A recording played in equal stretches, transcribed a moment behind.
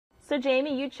So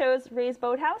Jamie, you chose Ray's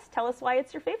Boathouse. Tell us why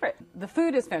it's your favorite. The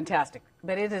food is fantastic,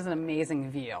 but it is an amazing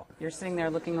view. You're sitting there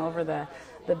looking over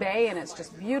the bay, and it's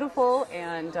just beautiful,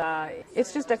 and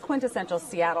it's just a quintessential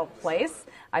Seattle place.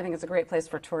 I think it's a great place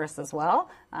for tourists as well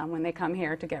when they come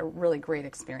here to get a really great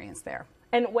experience there.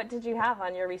 And what did you have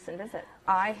on your recent visit?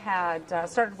 I had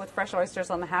started with fresh oysters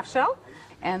on the half shell,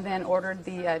 and then ordered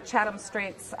the Chatham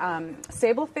Straits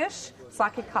sable fish,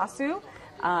 sake kasu.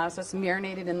 So it's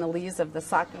marinated in the leaves of the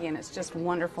sake, and it's just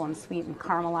wonderful and sweet and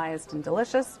caramelized and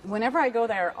delicious. Whenever I go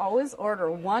there, I always order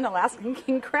one Alaskan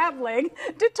king crab leg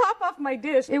to top off my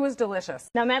dish. It was delicious.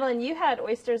 Now, Madeline, you had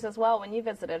oysters as well when you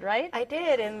visited, right? I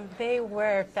did, and they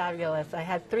were fabulous. I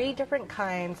had 3 different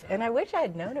kinds, and I wish I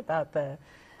had known about the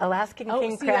Alaskan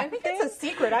king crab. I think it's a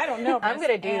secret. I don't know. I'm going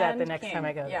to do that the next time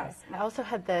I go yes. there. I also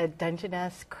had the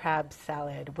Dungeness crab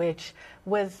salad, which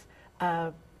was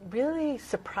really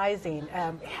surprising.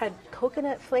 It had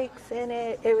coconut flakes in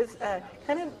it. It was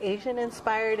kind of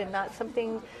Asian-inspired and not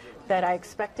something that I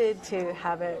expected to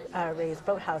have at Ray's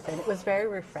Boathouse, and it was very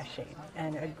refreshing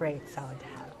and a great salad to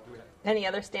have. Any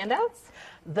other standouts?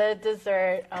 The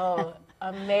dessert,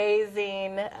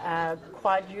 amazing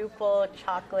quadruple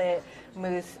chocolate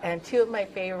mousse, and 2 of my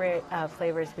favorite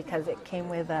flavors because it came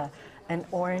with an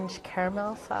orange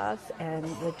caramel sauce and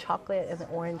the chocolate and the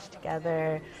orange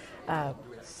together.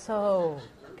 So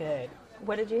good.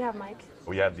 What did you have, Mike?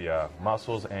 We had the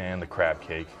mussels and the crab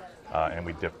cake, and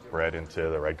we dipped bread into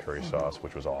the red curry sauce,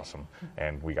 which was awesome.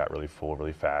 And we got really full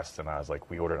really fast, and I was like,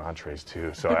 we ordered entrees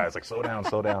too. So I was like, slow down,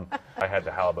 slow down. I had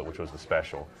the halibut, which was the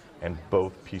special, and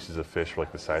both pieces of fish were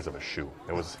like the size of a shoe.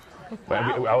 It was,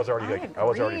 wow. I was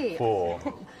already full.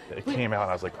 It came out,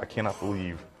 and I was like, I cannot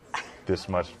believe this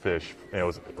much fish. It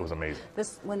was amazing.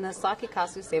 When the sake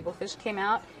kasu sable fish came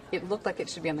out, it looked like it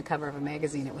should be on the cover of a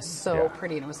magazine. It was so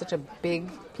pretty, and it was such a big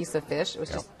piece of fish. It was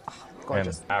just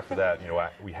gorgeous. And after that,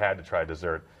 we had to try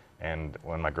dessert. And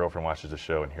when my girlfriend watches the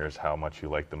show and hears how much you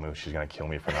like the mousse, she's gonna kill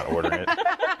me for not ordering it.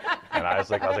 And I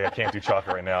was like, I can't do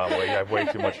chocolate right now. I have way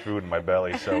too much food in my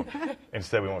belly. So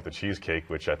instead, we went with the cheesecake,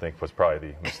 which I think was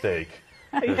probably the mistake.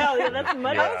 Yeah, that's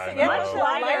much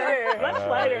lighter. Much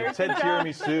lighter. It said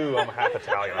tiramisu. I'm half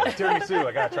Italian. I was tiramisu.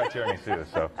 I gotta try tiramisu.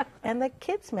 So. And the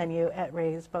kids menu at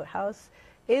Ray's Boathouse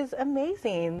is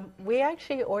amazing. We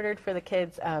actually ordered for the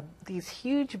kids these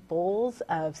huge bowls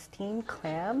of steamed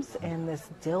clams and this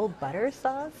dill butter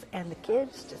sauce, and the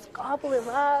kids just gobble them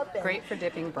up. Great for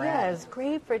dipping bread. Yeah, it's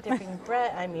great for dipping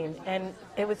bread. I mean, and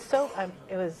it was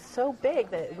so big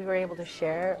that we were able to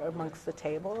share amongst the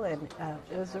table, and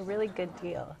it was a really good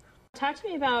deal. Talk to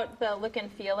me about the look and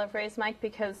feel of Ray's, Mike,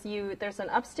 because there's an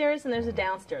upstairs and there's a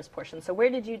downstairs portion. So where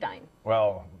did you dine?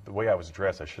 Well, the way I was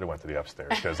dressed, I should have went to the upstairs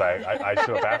because I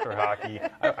showed up after hockey.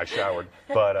 I showered,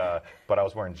 but I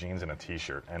was wearing jeans and a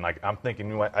T-shirt, and I'm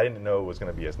thinking, I didn't know it was going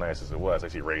to be as nice as it was. I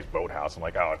see Ray's Boathouse. I'm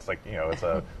like, oh, it's like it's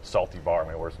a salty bar. I'm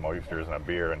going to order some oysters and a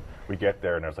beer, and we get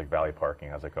there and there's like valet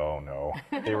parking. I was like, oh no.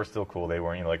 They were still cool. They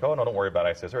weren't like, oh no, don't worry about it.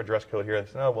 I said, is there a dress code here? I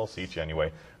said, no, we'll seat you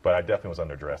anyway. But I definitely was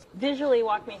underdressed. Visually,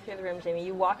 walk me through the room, Jamie.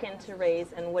 You walk into Ray's,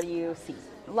 and what do you see?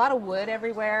 A lot of wood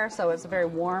everywhere, so it's a very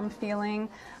warm feeling.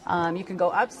 You can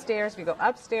go upstairs. If you go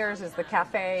upstairs is the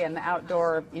cafe and the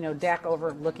outdoor, deck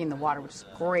overlooking the water, which is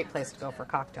a great place to go for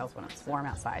cocktails when it's warm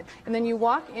outside. And then you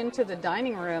walk into the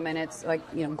dining room, and it's like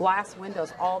glass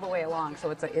windows all the way along,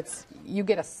 so you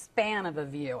get a span of a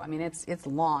view. I mean, it's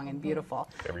long and beautiful.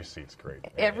 Every seat's great.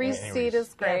 Every seat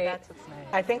is great. Yeah, that's what's nice.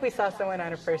 I think we saw someone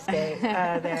on a first date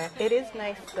there. It is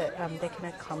nice that they can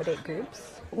accommodate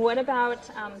groups. What about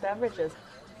beverages?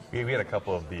 We had a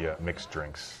couple of the mixed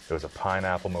drinks. There was a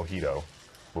pineapple mojito,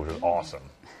 which was awesome.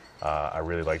 I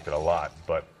really liked it a lot,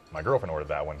 but my girlfriend ordered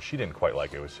that one. She didn't quite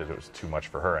like it. It was too much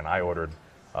for her, and I ordered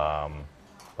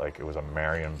it was a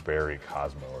Marion Berry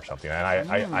Cosmo or something. And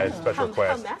I had a special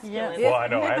request. Yeah. Well, I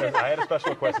know. I had a special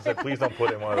request that said, please don't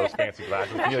put it in one of those fancy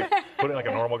glasses. Can you put it in like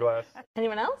a normal glass?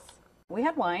 Anyone else? We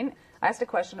had wine. I asked a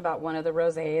question about one of the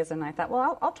rosés, and I thought,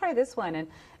 well, I'll try this one.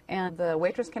 And the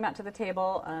waitress came out to the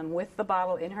table with the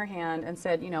bottle in her hand and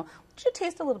said, would you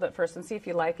taste a little bit first and see if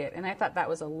you like it? And I thought that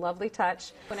was a lovely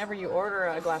touch. Whenever you order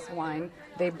a glass of wine,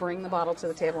 they bring the bottle to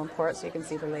the table and pour it so you can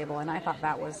see the label. And I thought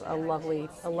that was a lovely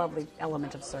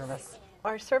element of service.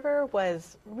 Our server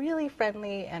was really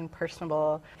friendly and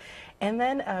personable. And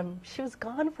then she was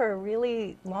gone for a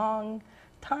really long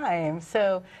time.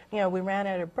 So, we ran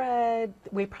out of bread.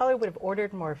 We probably would have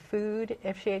ordered more food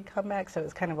if she had come back, so it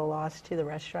was kind of a loss to the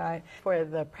restaurant. For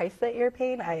the price that you're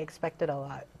paying, I expected a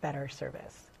lot better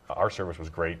service. Our service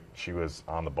was great. She was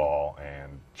on the ball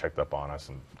and checked up on us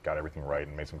and got everything right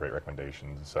and made some great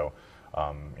recommendations. So,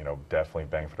 definitely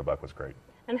bang for the buck was great.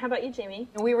 And how about you, Jamie?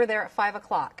 We were there at 5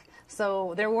 o'clock.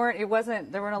 So there weren't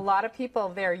a lot of people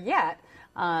there yet.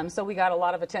 So we got a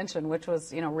lot of attention, which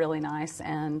was, really nice.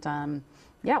 And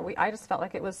I just felt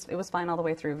like it was fine all the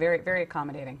way through. Very, very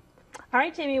accommodating. All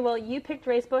right, Jamie, well, you picked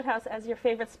Ray's Boathouse as your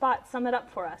favorite spot. Sum it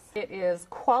up for us. It is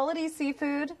quality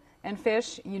seafood and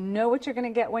fish. You know what you're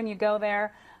going to get when you go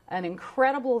there. An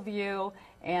incredible view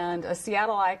and a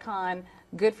Seattle icon.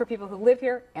 Good for people who live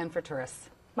here and for tourists.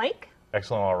 Mike?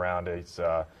 Excellent all around. It's,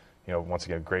 once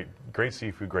again, great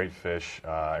seafood, great fish.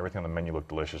 Everything on the menu looked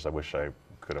delicious. I wish I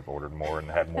could have ordered more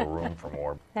and had more room for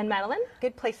more. And Madeline?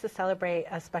 Good place to celebrate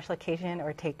a special occasion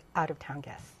or take out-of-town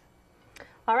guests.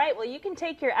 All right, well, you can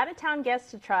take your out-of-town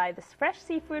guests to try this fresh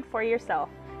seafood for yourself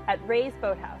at Ray's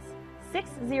Boathouse,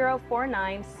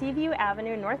 6049 Seaview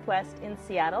Avenue Northwest in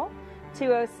Seattle,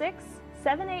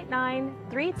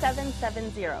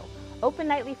 206-789-3770. Open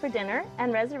nightly for dinner,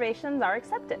 and reservations are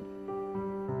accepted.